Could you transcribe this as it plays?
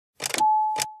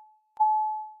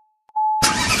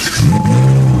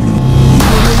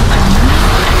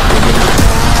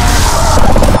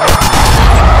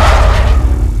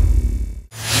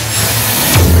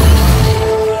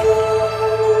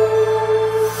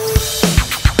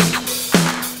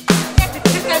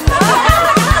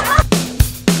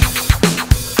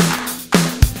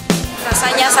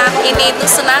Saat ini itu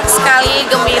senang sekali,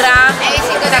 gembira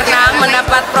karena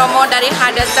mendapat promo dari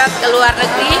Hadasat ke luar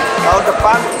negeri. Tahun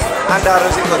depan Anda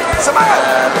harus ikut. Semangat!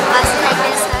 Rasanya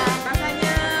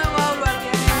wow, luar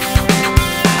biasa.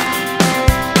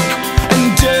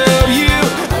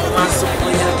 Masuk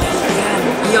kalian.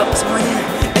 Yuk semuanya.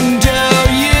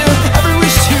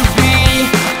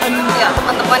 Ya,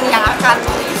 teman-teman yang akan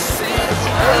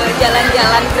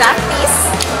jalan-jalan gratis,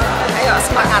 ayo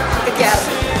semangat kejar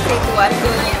rituan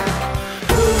dunia.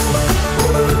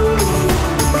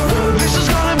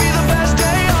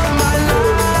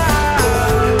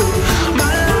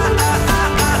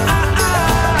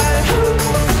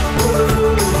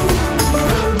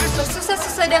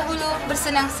 Bersusah-susah dahulu,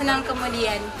 bersenang-senang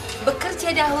kemudian,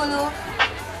 bekerja dahulu,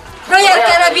 Royal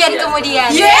Caribbean kemudian.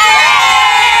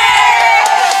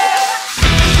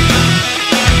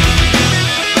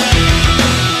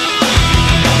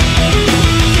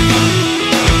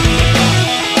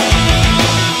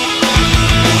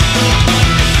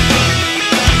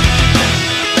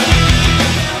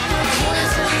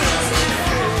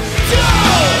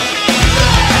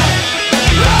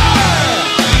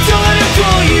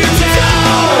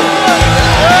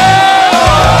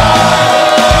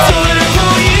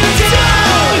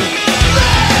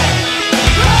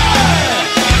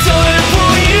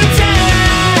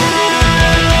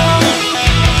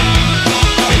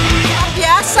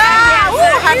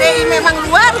 Memang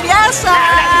luar biasa.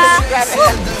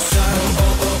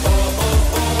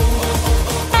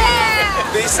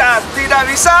 Bisa, tidak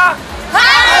bisa?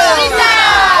 Harus bisa.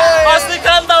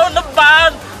 Pastikan tahun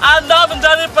depan Anda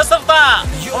menjadi peserta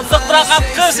untuk berangkat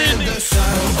ke sini.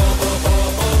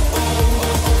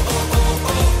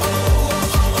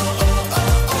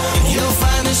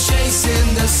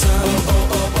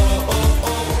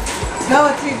 Go,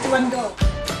 3, 2, 1, go.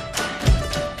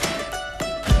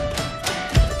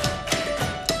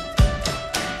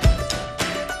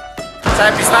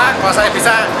 Saya bisa, kalau saya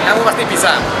bisa, kamu pasti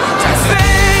bisa.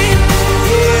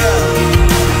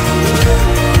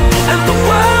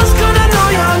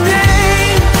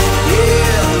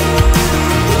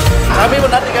 Kami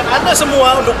menantikan Anda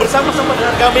semua untuk bersama-sama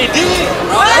dengan kami di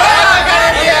Berbagai.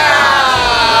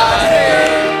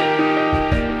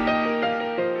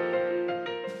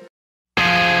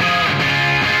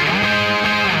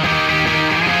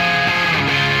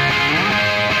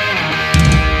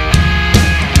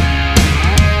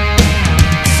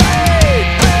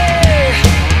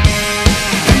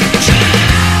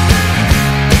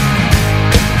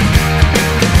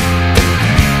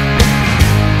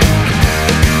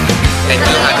 Thank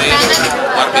you Hadi,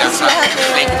 luar biasa.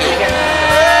 Thank you.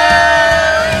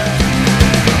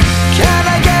 Can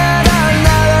I get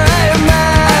another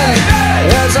amen?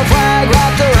 There's a flag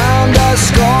wrapped around a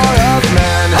score of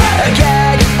men. A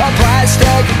keg, a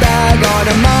plastic bag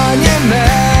on a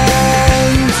monument.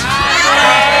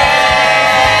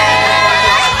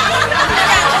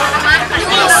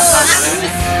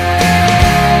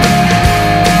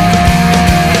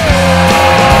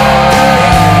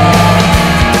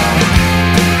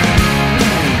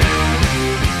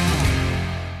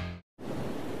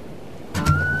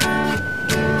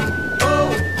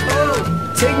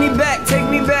 Take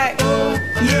me back,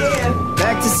 yeah,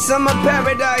 back to summer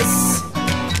paradise.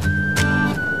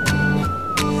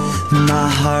 My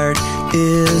heart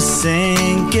is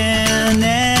sinking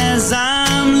as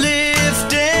I'm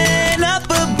lifting up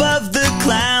above the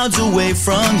clouds away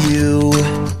from you.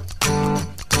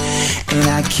 And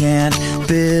I can't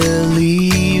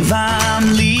believe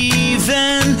I'm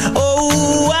leaving.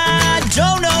 Oh, I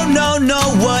don't know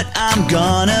what I'm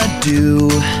gonna do.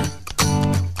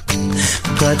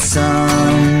 But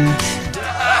some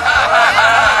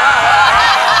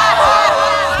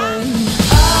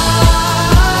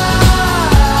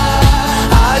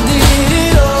I did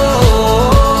it all.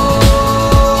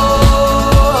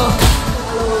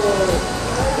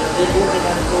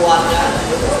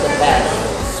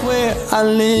 Swear I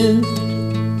lived.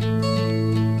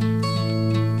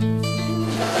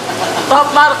 Top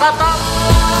Marka Top.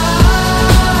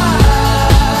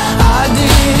 I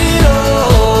did it all.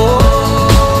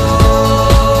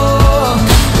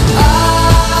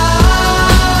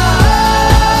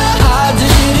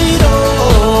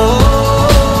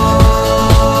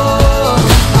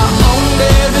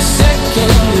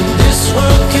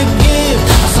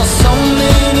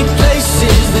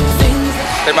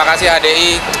 Terima kasih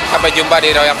HDI. Sampai jumpa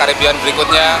di Royal Caribbean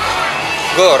berikutnya.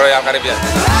 Go Royal Caribbean.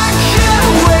 Yes,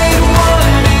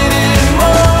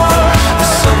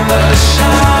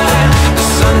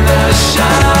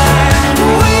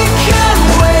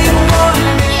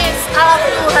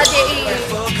 alhamdulillah HDI.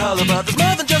 But there's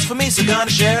more than just for me, so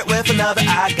gonna share it with another.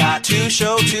 I got to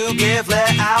show, to give, let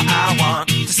out. I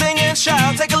want to sing and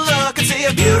shout. Take a look and see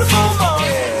a beautiful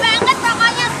morning. Banget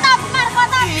pokoknya top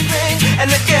Markota. And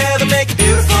together make a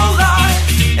beautiful life.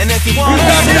 And if you want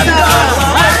that's right.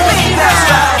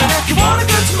 And if you want a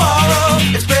good tomorrow,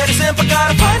 it's pretty simple, got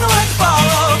a final life to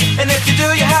follow. And if you do,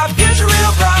 you have a future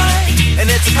real bright. And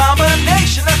it's a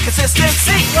combination of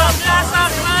consistency. Oh, oh,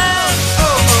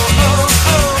 oh,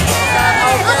 oh.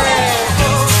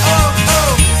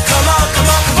 Come on,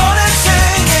 come on, come on and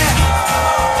sing, yeah.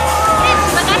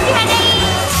 Terima kasih HDI.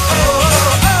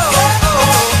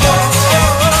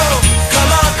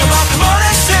 Come on, come on, come on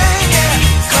and sing, yeah.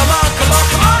 Come on, come on,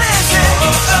 come on and sing.